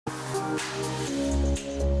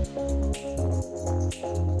Hey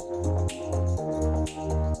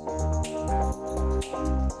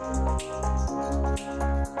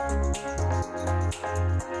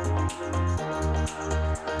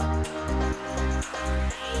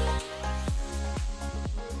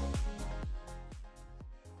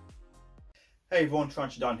everyone,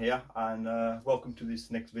 TarantulaDan here, and welcome to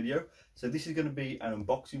this next video. So this is going to be an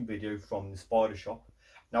unboxing video from the spider shop.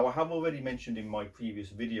 Now I have already mentioned in my previous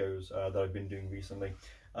videos that I've been doing recently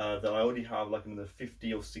that I already have like another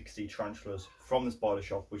 50 or 60 tarantulas from the spider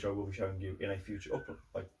shop, which I will be showing you in a future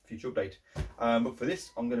update. But for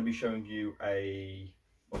this, I'm going to be showing you a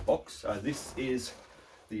box. This is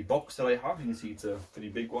the box that I have. You can see it's a pretty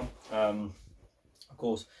big one. Of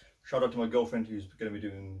course, shout out to my girlfriend who's going to be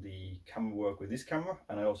doing the camera work with this camera,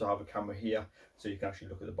 and I also have a camera here so you can actually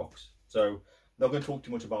look at the box. So not going to talk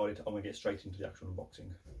too much about it, I'm going to get straight into the actual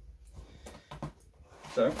unboxing.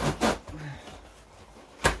 So,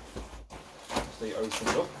 they opened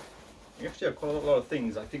up. We actually have quite a lot of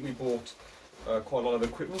things. I think we bought quite a lot of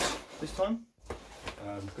equipment this time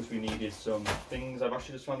because we needed some things. I've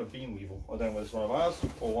actually just found a beam weevil. I don't know whether it's one of ours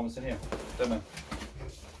or one that's in here. Don't know.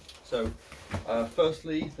 So,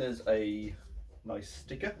 firstly, there's a nice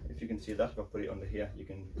sticker. If you can see that, if I put it under here, you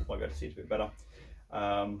might be able to see it a bit better.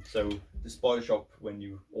 So the spider shop, when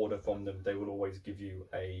you order from them, they will always give you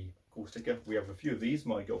a cool sticker. We have a few of these.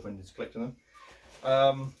 My girlfriend is collecting them.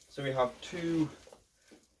 So we have 2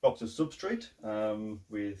 boxes of substrate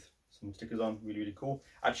with some stickers on. Really cool.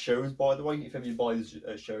 At shows, by the way, if ever you buy these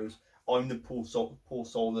at shows, I'm the poor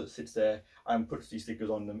soul that sits there and puts these stickers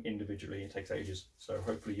on them individually. It takes ages, so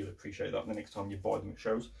hopefully you'll appreciate that the next time you buy them at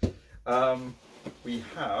shows. We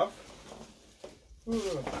have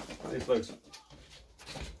there's loads.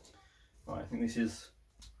 Right, I think this is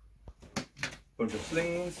a bunch of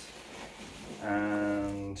slings,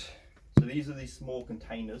 and so these are these small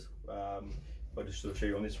containers. I'll just sort of show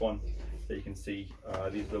you on this one, so you can see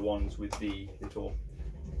these are the ones with the little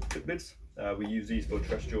clip lids. We use these for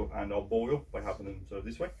terrestrial and arboreal by having them sort of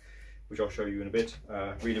this way, which I'll show you in a bit.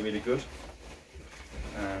 Really good.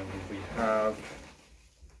 And we have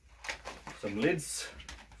some lids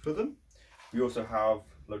for them. We also have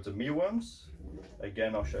loads of mealworms.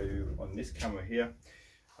 Again, I'll show you on this camera here,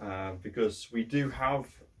 because we do have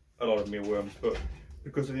a lot of mealworms, but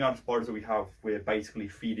because of the amount of spiders that we have, we're basically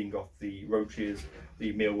feeding off the roaches,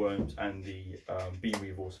 the mealworms, and the beam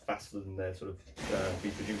weevils faster than they're sort of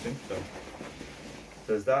reproducing. So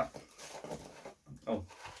there's that. Oh,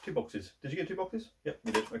 2 boxes. Did you get 2 boxes? Yep,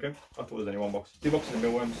 you did. Okay. I thought there was only 1 box. 2 boxes of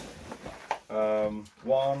mealworms.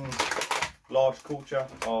 1 large culture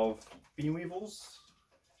of beam weevils.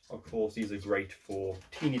 Of course, these are great for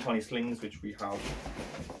teeny tiny slings, which we have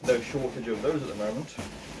no shortage of those at the moment.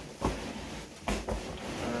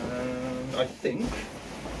 I think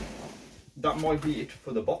that might be it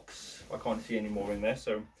for the box. I can't see any more in there.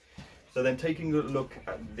 So then taking a look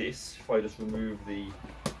at this, if I just remove the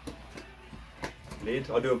lid,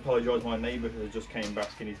 I do apologise, my neighbour has just came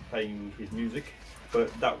back and he's playing his music,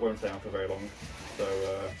 but that won't stay on for very long. So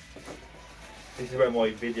this is where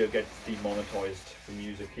my video gets demonetised for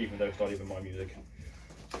music, even though it's not even my music.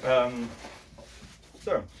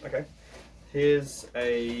 So, okay, here's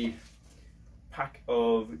a pack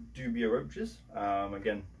of dubia roaches.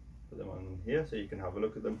 Again, put them on here so you can have a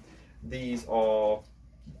look at them. These are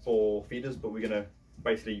for feeders, but we're going to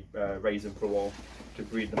basically raise them for a while to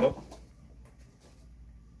breed them up.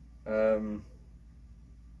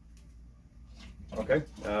 Okay,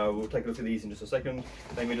 we'll take a look at these in just a second.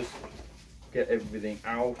 Let me just get everything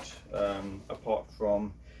out, apart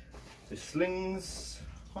from the slings.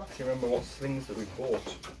 I can't actually remember what slings that we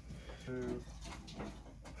bought.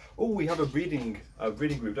 Oh, we have a breeding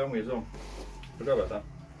group, don't we, as well? Forgot about that.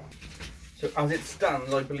 So as it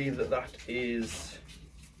stands, I believe that is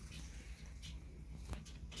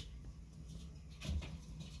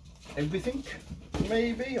everything.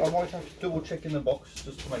 Maybe I might have to double check in the box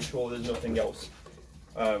just to make sure there's nothing else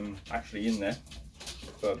actually in there.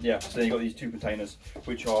 But yeah, so then you've got these 2 containers,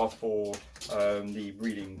 which are for the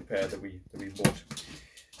breeding pair that we bought.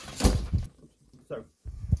 So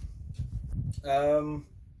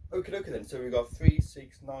okay then, so we've got 3,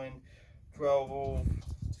 6, 9, 12,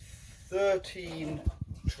 13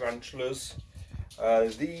 tarantulas.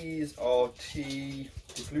 These are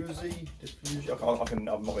diffusi. I'm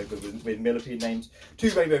not very good with millipede names.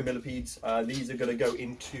 2 rainbow millipedes. These are going to go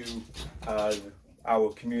into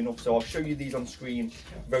our communal. So I'll show you these on screen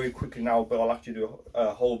very quickly now, but I'll actually do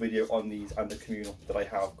a whole video on these and the communal that I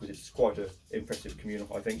have, because it's quite an impressive communal,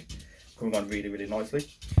 I think, coming on really nicely.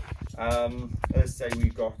 Let's say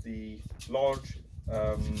we've got the large,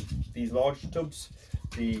 these large tubs.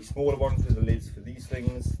 The smaller ones with the lids for these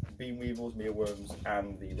things, the bean weevils, mealworms,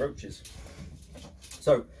 and the roaches.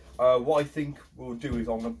 So what I think we'll do is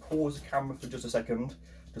I'm going to pause the camera for just a second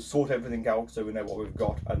to sort everything out so we know what we've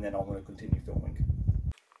got, and then I'm going to continue filming.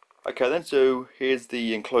 Okay then, so here's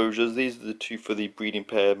the enclosures. These are the two for the breeding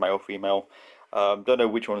pair, male, female. Don't know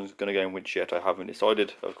which one is going to go in which yet, I haven't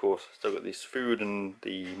decided. Of course, still got this food and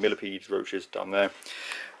the millipedes, roaches down there.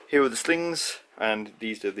 Here are the slings, and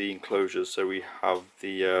these are the enclosures. So we have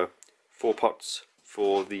the 4 pots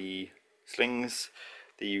for the slings.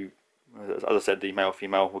 As I said, the male,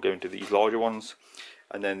 female will go into these larger ones,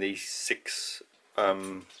 and then these 6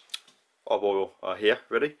 of oil are here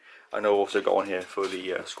ready. And I've also got one here for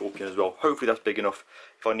the scorpion as well. Hopefully that's big enough.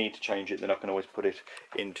 If I need to change it, then I can always put it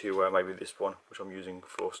into maybe this one, which I'm using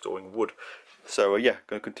for storing wood. So yeah,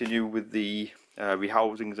 going to continue with the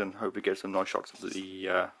rehousings and hopefully get some nice shots of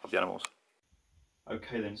the animals.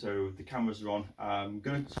 Okay then, so the cameras are on. I'm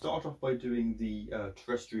going to start off by doing the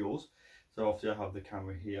terrestrials. So obviously I have the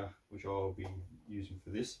camera here, which I'll be using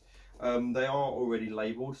for this. They are already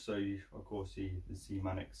labelled, so you of course see the C.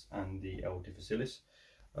 mannix and the L. difficilis.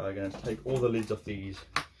 I'm going to take all the lids off these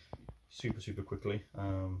super quickly.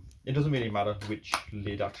 It doesn't really matter which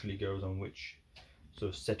lid actually goes on which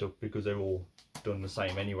sort of setup, because they're all done the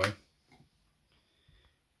same anyway,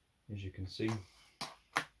 as you can see.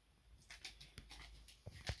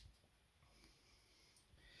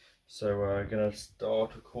 So I'm going to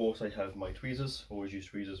start, of course I have my tweezers. Always use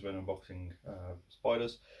tweezers when unboxing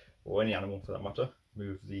spiders, or any animal for that matter.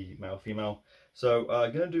 Move the male, female. So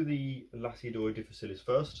I'm going to do the Lasiodora difficilis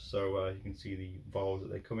first. So you can see the vials that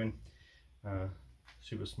they come in,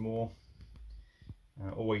 super small.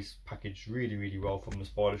 Always packaged really well from the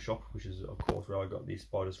spider shop, which is of course where I got these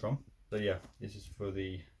spiders from. So yeah, this is for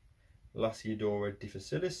the Lasiodora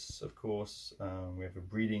difficilis. Of course, we have a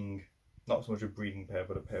breeding, not so much a breeding pair,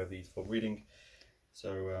 but a pair of these for breeding. So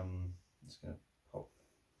I'm just going to pop,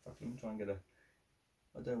 if I can try and get a,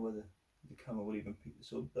 I don't know whether the camera will even pick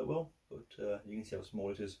this up that well, but you can see how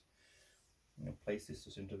small it is. I'm going to place this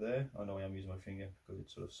just into there. I know I am using my finger because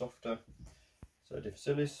it's sort of softer. So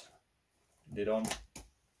difficilis, lid on,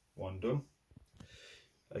 one done.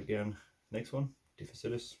 Again, next one,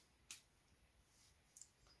 difficilis.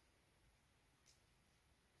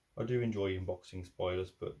 I do enjoy unboxing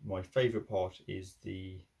spiders, but my favourite part is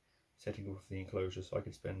the setting up of the enclosure, so I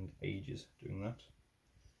could spend ages doing that.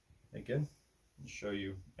 Again, I'll show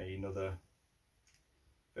you another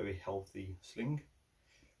very healthy sling.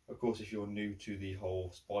 Of course, if you're new to the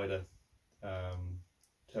whole spider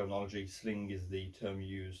terminology, sling is the term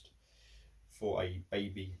used for a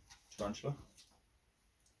baby tarantula.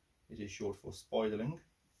 It is short for spiderling.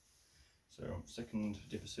 So second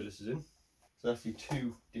difficilis is in. So that's the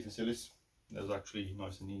 2 difficilis. That was actually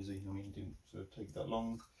nice and easy. I mean, it didn't sort of take that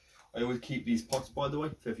long. I always keep these pots, by the way.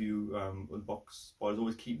 So if you unbox spiders,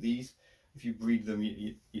 always keep these. If you breed them,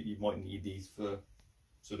 you might need these for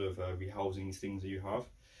sort of rehousing these things that you have.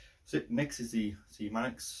 So next is the C.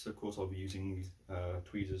 mannix. Of course, I'll be using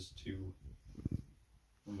tweezers to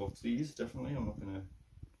unbox these. Definitely, I'm not gonna.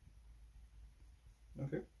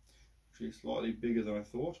 Okay, actually slightly bigger than I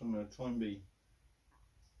thought. I'm gonna try and be.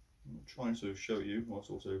 I'm trying to show you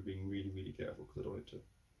whilst also being really careful, because I don't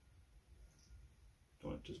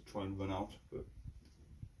want it to try and run out, but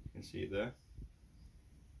you can see it there.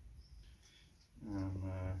 And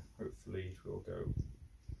hopefully it will go.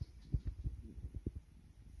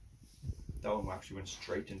 That one actually went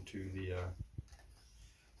straight into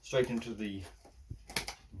the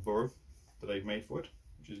burrow that I've made for it,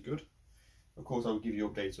 which is good. Of course, I will give you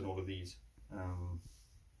updates on all of these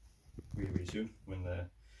really soon, when they're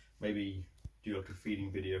maybe do like a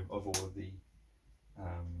feeding video of all of the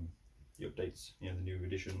updates, you know, the new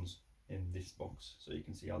additions in this box, so you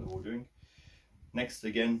can see how they're all doing. Next,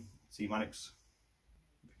 again, C. mannix.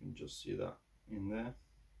 You can just see that in there.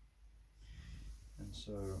 And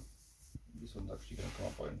so this one's actually going to come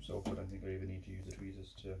up by himself. I don't think I even need to use the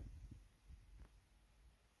tweezers to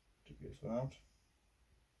get this one out.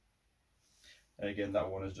 And again, that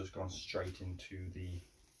one has just gone straight into the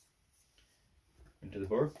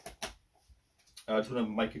burrow. I just want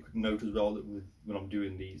to make a quick note as well that when I'm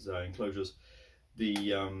doing these enclosures,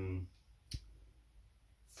 the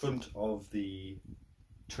front of the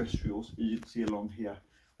terrestrials, as you can see along here,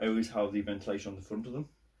 I always have the ventilation on the front of them.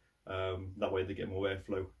 That way they get more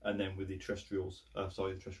airflow. And then with the terrestrials,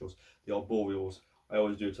 the arboreals, I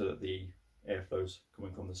always do it so that the airflow's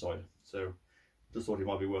coming from the side. So just thought it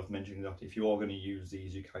might be worth mentioning that if you are going to use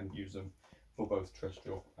these, you can use them for both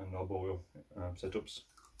terrestrial and arboreal setups.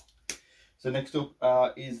 So next up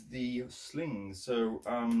is the slings. So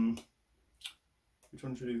which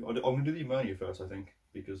one should I do? I'm going to do the Emernia first, I think,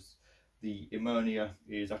 because the Emernia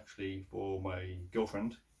is actually for my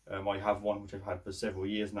girlfriend. I have one which I've had for several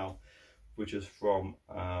years now, which is from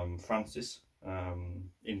Francis,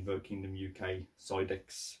 Invert Kingdom UK,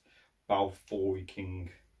 Sidex, Balfour King.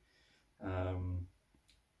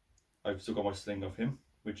 I've still got my sling of him,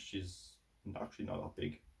 which is actually not that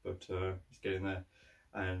big, but it's getting there.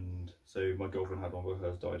 And so my girlfriend had one, but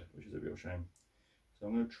hers died, which is a real shame. So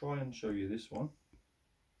I'm going to try and show you this one.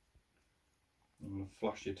 I'm going to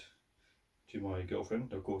flash it to my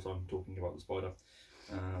girlfriend. Of course, I'm talking about the spider.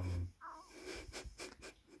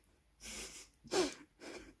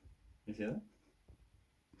 You see that?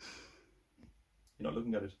 You're not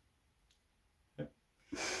looking at it. Yep.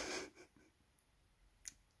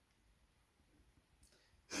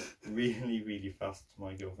 Really, really fast.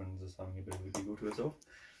 My girlfriend is having a bit of a giggle to herself.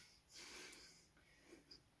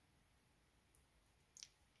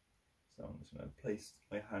 So I'm just going to place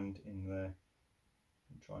my hand in there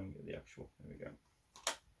and try and get the actual. There we go.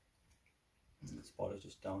 And the spider's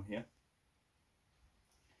just down here.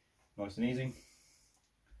 Nice and easy.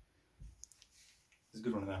 It's a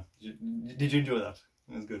good one there. Did you enjoy that?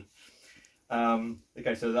 It was good.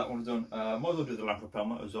 Okay, so that one's done. Might as well do the lamp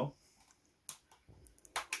propellant as well.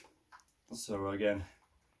 So again,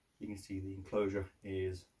 you can see the enclosure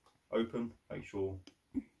is open. Make sure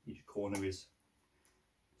each corner is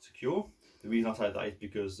secure. The reason I say that is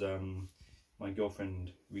because my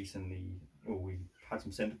girlfriend recently, well, we had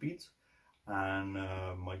some centipedes, and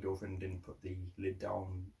my girlfriend didn't put the lid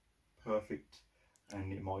down perfect,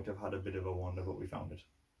 and it might have had a bit of a wander, but we found it.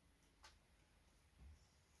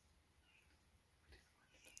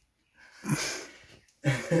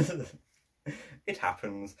 It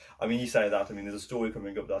happens. I mean, you say that. I mean, there's a story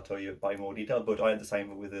coming up that I'll tell you by more detail. But I had the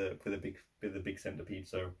same with a big centipede.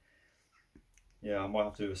 So yeah, I might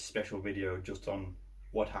have to do a special video just on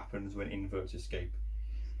what happens when inverts escape.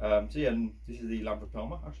 So yeah, and this is the Lamp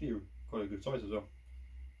Palmer. Actually, quite a good size as well.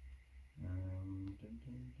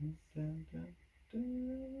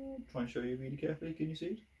 Try and show you really carefully. Can you see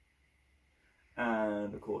it?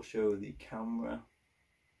 And of course, show the camera.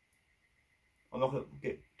 I'm not going to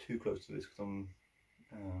get too close to this because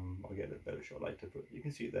I'll get a better shot later, but you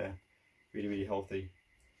can see it there, really, really healthy.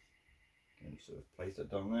 And sort of place that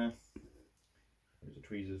down there. Use the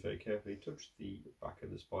tweezers very carefully, touch the back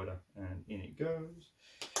of the spider, and in it goes.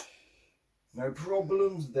 No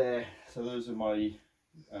problems there. So those are my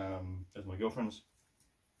girlfriend's.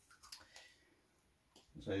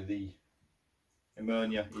 So the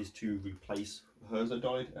Emernia is to replace hers that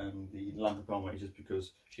died, and the lamp propellant is just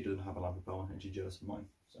because she doesn't have a lamp propellant and she's jealous of mine.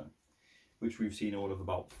 So, which we've seen all of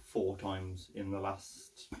about 4 times in the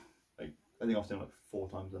last, I think I've seen like 4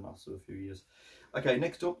 times in the last sort of few years. Okay,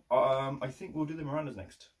 next up, I think we'll do the Mirandas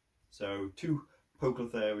next. So 2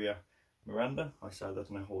 Poecilotheria Miranda. I say that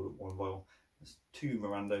and I hold up 1 vial. There's 2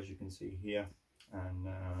 Mirandas you can see here, and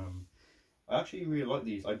I actually really like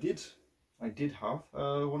these. I did have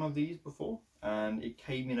one of these before, and it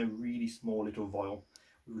came in a really small little vial,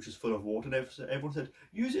 which was full of water. And everyone said,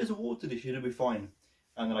 use it as a water dish, it'll be fine.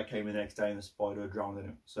 And then I came in the next day and the spider drowned in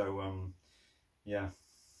it. So yeah.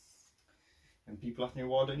 And people ask me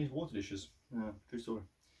why I don't use water dishes. True story.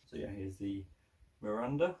 So yeah, here's the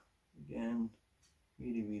Miranda. Again,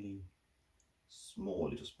 really, really small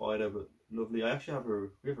little spider, but lovely. We have a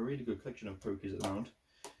really good collection of pokies at the moment.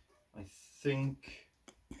 I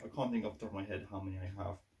can't think off the top of my head how many I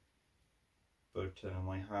have, but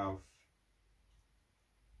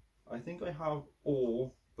I think I have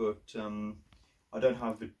all, but I don't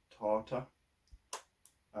have Vitata.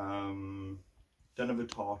 Don't have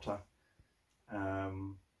Vitata.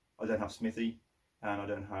 I don't have Smithy, and I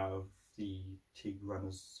don't have the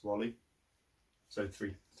Tigranosoly. So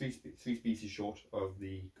three species short of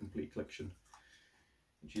the complete collection,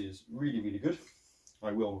 which is really, really good.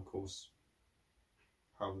 I will, of course,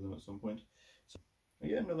 have them at some point. So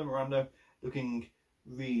again, another Miranda, looking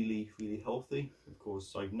really, really healthy. Of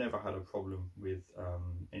course, I've never had a problem with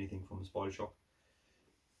anything from the spider shop.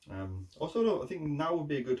 Also, I think now would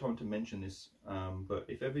be a good time to mention this. But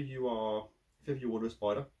if ever you order a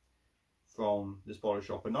spider from the spider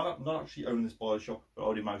shop, and not actually own the spider shop, but I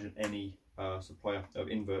would imagine any supplier of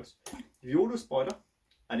inverts, if you order a spider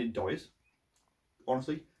and it dies,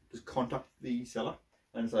 honestly, just contact the seller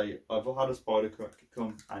and say, I've had a spider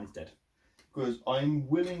come and it's dead. Because I'm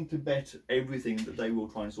willing to bet everything that they will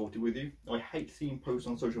try and sort it with you. I hate seeing posts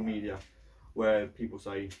on social media where people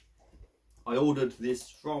say, I ordered this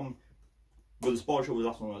from, well, the spider shop was the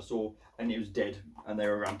last one I saw and it was dead, and they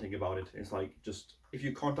were ranting about it. It's like, just, if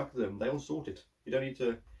you contact them, they'll sort it. You don't need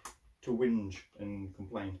to whinge and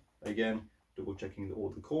complain. Again, double checking that all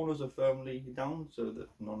the corners are firmly down so that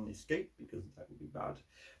none escape, because that would be bad.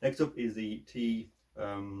 Next up is the T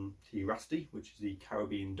Rusty, which is the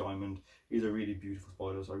Caribbean Diamond. These are really beautiful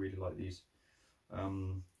spiders. I really like these.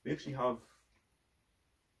 We actually have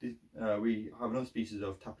another species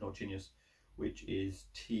of Tapinocinius, which is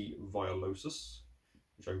T violosus,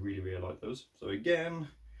 which I really like those. So again,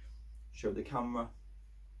 show the camera.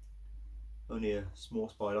 Only a small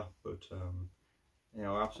spider, but they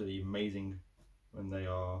are absolutely amazing when they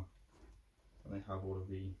have all of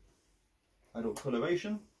the adult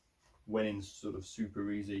coloration. When in sort of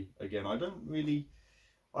super easy, again, I don't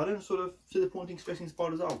sort of see the point in stressing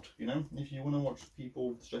spiders out. You know, if you want to watch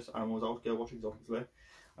people stress animals out, go watch Exotics there.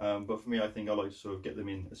 But for me, I think I like to sort of get them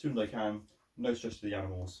in as soon as I can. No stress to the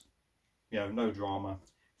animals, you know, no drama.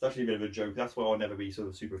 It's actually a bit of a joke. That's why I'll never be sort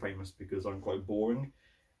of super famous, because I'm quite boring.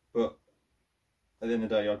 But at the end of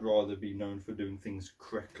the day, I'd rather be known for doing things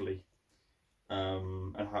correctly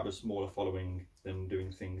and have a smaller following than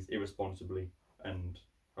doing things irresponsibly and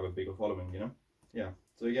have a bigger following, you know? Yeah,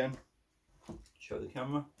 so again, show the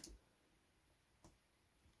camera.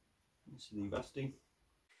 This is the Vasti.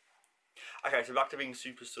 Okay, so back to being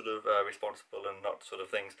super sort of responsible and not sort of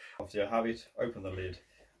things. Obviously I have it, open the lid,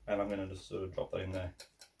 and I'm going to just sort of drop that in there.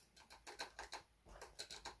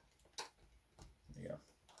 There you go.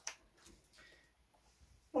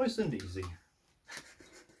 Nice and easy.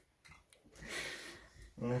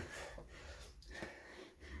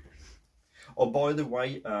 Oh, by the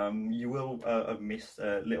way, you will have missed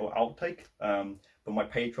a little outtake, but my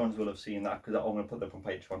patrons will have seen that, because I'm going to put that on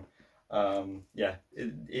Patreon. Yeah,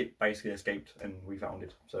 it basically escaped and we found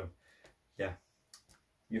it, so yeah,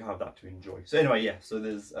 you have that to enjoy. So anyway, yeah, so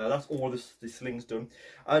there's that's all this sling's done.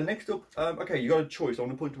 Next up, okay, you got a choice. I'm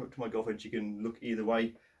going to point to my girlfriend. She can look either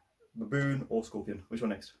way, baboon or scorpion. Which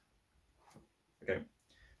one next? Okay,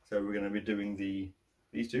 so we're going to be doing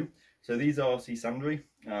these two. So these are C. sandri,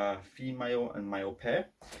 female and male pair.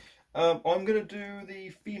 I'm going to do the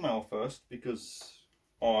female first, because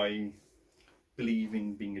I believe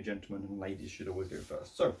in being a gentleman and ladies should always go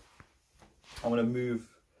first. So I'm going to move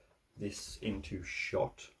this into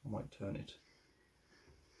shot. I might turn it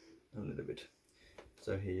a little bit.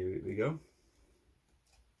 So here we go.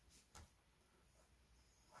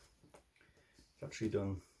 It's actually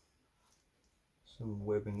done some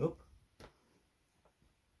webbing up.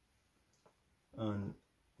 And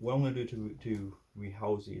what I'm going to do to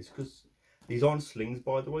rehouse these, because these aren't slings,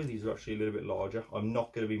 by the way, these are actually a little bit larger. I'm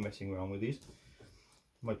not going to be messing around with these.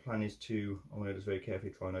 My plan is I'm going to just very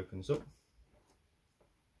carefully try and open this up.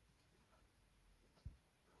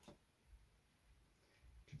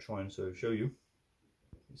 To try and sort of show you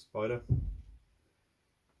the spider.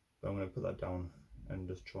 But I'm going to put that down and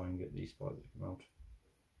just try and get these spiders to come out.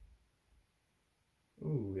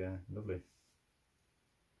 Oh yeah, lovely.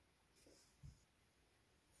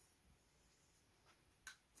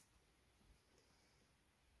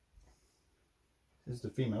 This is the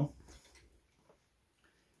female,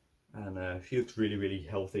 and she looks really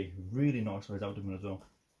healthy, really nice on his abdomen as well.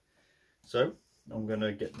 So I'm going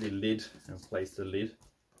to get the lid and place the lid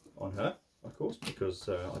on her, of course, because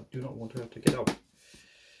I do not want her to get out.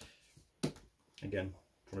 Again,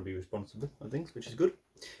 trying to be responsible of things, which is good.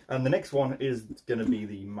 And the next one is going to be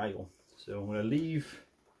the male. So I'm going to leave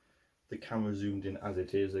the camera zoomed in as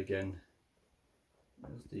it is again.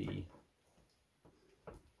 There's the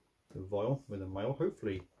vial with a male.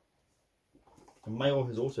 Hopefully the male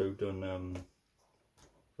has also done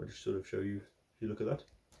if I just sort of show you, if you look at that,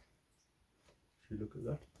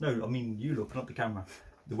 no, I mean you look, not the camera,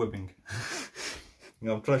 the webbing. You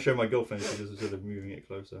know, I'm trying to show my girlfriend, she's just sort of moving it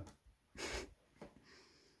closer.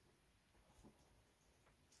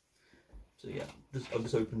 So yeah, I've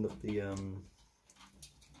just opened up the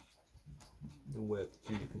web,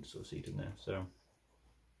 and you can sort of see it in there. So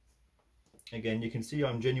again, you can see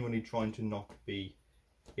I'm genuinely trying to not be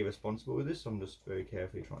irresponsible with this. I'm just very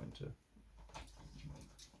carefully trying to.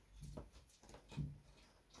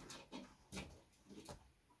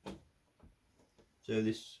 So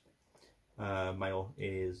this male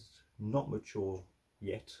is not mature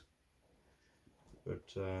yet, but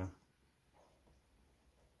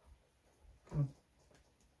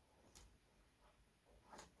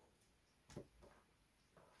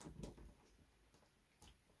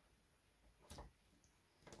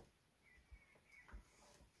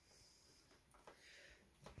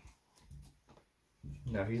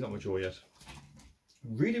no, he's not mature yet.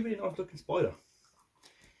 Really nice looking spider.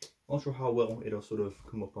 Not sure how well it'll sort of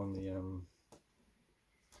come up on the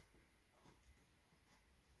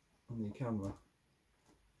camera.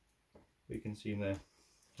 But you can see him there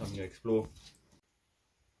having to explore.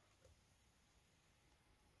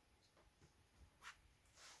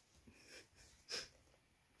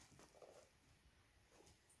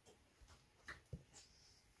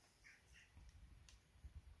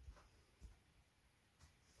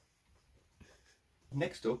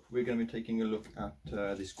 Next up, we're going to be taking a look at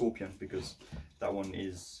the Scorpion, because that one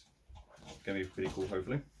is going to be pretty cool,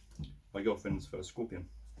 hopefully. My girlfriend's first Scorpion.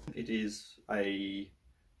 It is a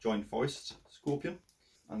giant forest Scorpion.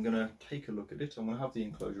 I'm going to take a look at it. I'm going to have the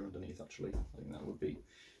enclosure underneath, actually. I think that would be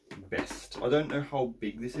best. I don't know how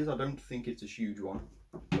big this is. I don't think it's a huge one,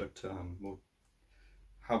 but we'll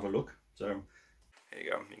have a look. So here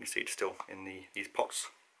you go. You can see it's still in these pots.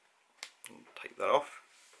 Take that off.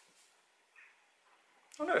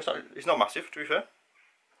 Oh no, it's not massive, to be fair.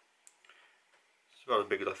 It's about as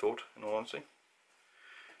big as I thought, in all honesty.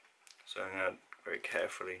 So I'm going to very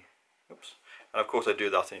carefully, oops, and of course I do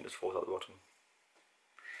that and it just falls out the bottom.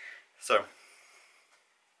 So,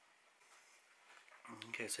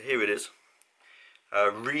 okay, so here it is.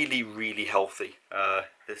 Really, really healthy.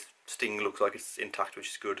 This sting looks like it's intact, which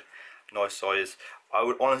is good. Nice size. I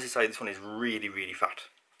would honestly say this one is really, really fat.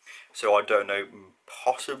 So I don't know,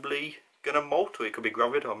 possibly gonna molt, or it could be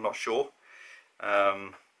gravid, I'm not sure.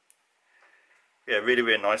 Yeah, really,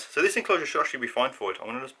 really nice. So this enclosure should actually be fine for it. I'm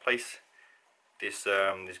gonna just place this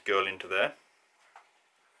this girl into there.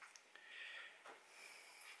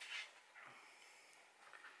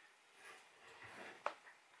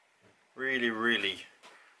 Really, really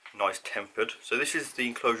nice tempered. So this is the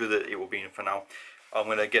enclosure that it will be in for now. I'm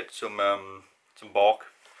gonna get some bark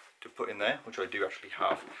to put in there, which I do actually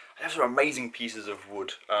have. I have some amazing pieces of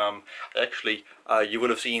wood. Actually, you will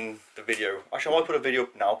have seen the video. Actually, I might put a video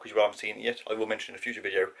up now because you haven't seen it yet. I will mention in a future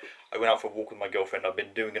video. I went out for a walk with my girlfriend. I've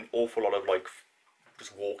been doing an awful lot of like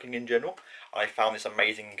just walking in general. I found this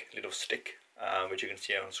amazing little stick, which you can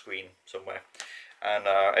see on screen somewhere. And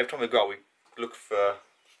every time we go out, we look for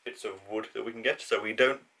bits of wood that we can get. So we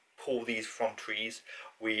don't pull these from trees.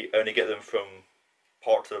 We only get them from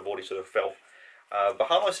parts that have already sort of fell. But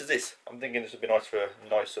how nice is this? I'm thinking this would be nice for a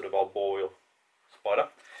nice sort of arboreal spider.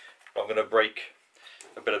 But I'm going to break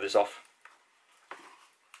a bit of this off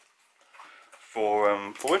for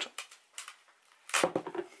it.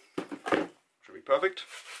 Should be perfect.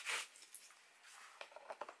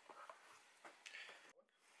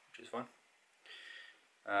 Which is fine.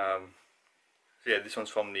 So yeah, this one's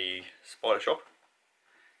from the spider shop,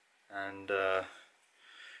 and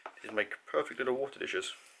these make perfect little water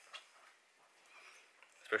dishes.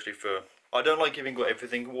 Especially for, I don't like giving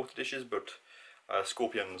everything water dishes, but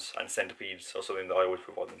scorpions and centipedes are something that I always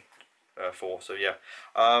provide them for. So yeah,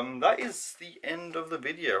 that is the end of the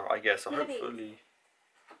video, I guess. Hopefully,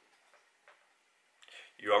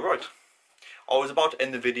 you are right. I was about to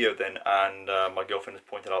end the video then, and my girlfriend has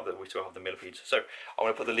pointed out that we still have the millipedes. So I'm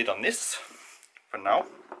going to put the lid on this for now.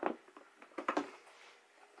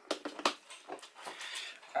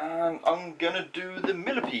 And I'm going to do the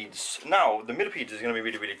millipedes. Now, the millipedes is going to be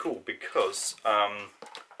really, really cool because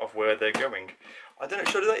of where they're going. I don't know,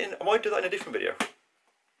 should I do that in, I might do that in a different video.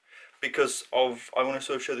 Because of, I want to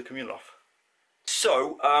sort of show the communal off.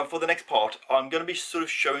 So, for the next part, I'm going to be sort of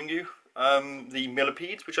showing you the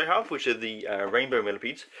millipedes, which I have, which are the rainbow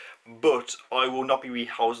millipedes. But I will not be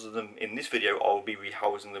rehousing them in this video, I will be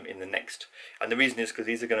rehousing them in the next. And the reason is because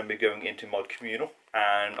these are going to be going into my communal,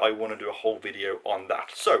 and I want to do a whole video on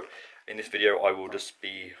that. So, in this video I will just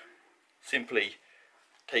be simply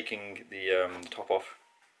taking the top off,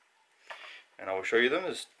 and I will show you them.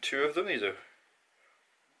 There's two of them. These are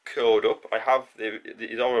curled up. I have,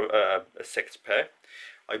 these are a sexed pair.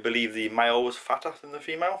 I believe the male was fatter than the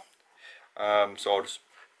female. So I'll just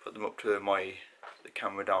put them up to the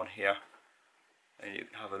camera down here, and you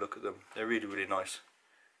can have a look at them. They're really, really nice.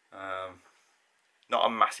 Not a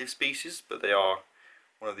massive species, but they are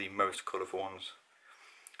one of the most colourful ones.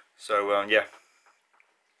 So yeah,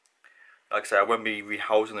 like I say, I won't be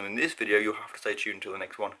rehousing them in this video. You'll have to stay tuned until the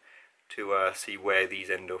next one to see where these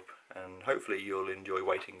end up, and hopefully you'll enjoy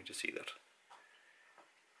waiting to see that.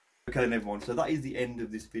 Okay then everyone, so that is the end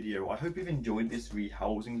of this video. I hope you've enjoyed this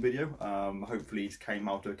rehousing video. Hopefully it came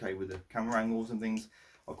out okay with the camera angles and things.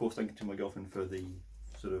 Of course, thank you to my girlfriend for the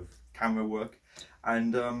sort of camera work.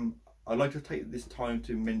 And I'd like to take this time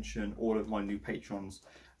to mention all of my new patrons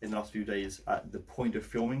in the last few days at the point of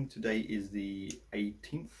filming. Today is the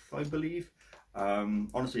 18th, I believe.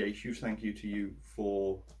 Honestly, a huge thank you to you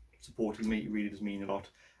for supporting me. It really does mean a lot.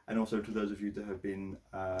 And also to those of you that have been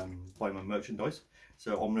buying my merchandise.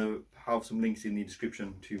 So I'm going to have some links in the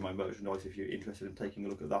description to my merchandise if you're interested in taking a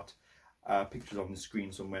look at that. Pictures on the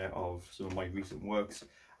screen somewhere of some of my recent works,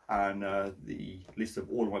 and the list of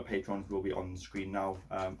all of my patrons will be on the screen now.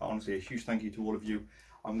 Honestly, a huge thank you to all of you.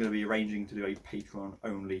 I'm going to be arranging to do a Patreon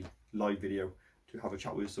only live video to have a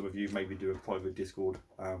chat with some of you, maybe do a private Discord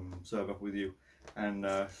server with you, and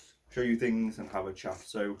show you things and have a chat.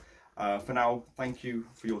 So for now, thank you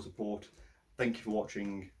for your support. Thank you for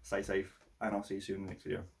watching, stay safe, and I'll see you soon in the next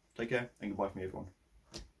video. Take care, and goodbye from me everyone.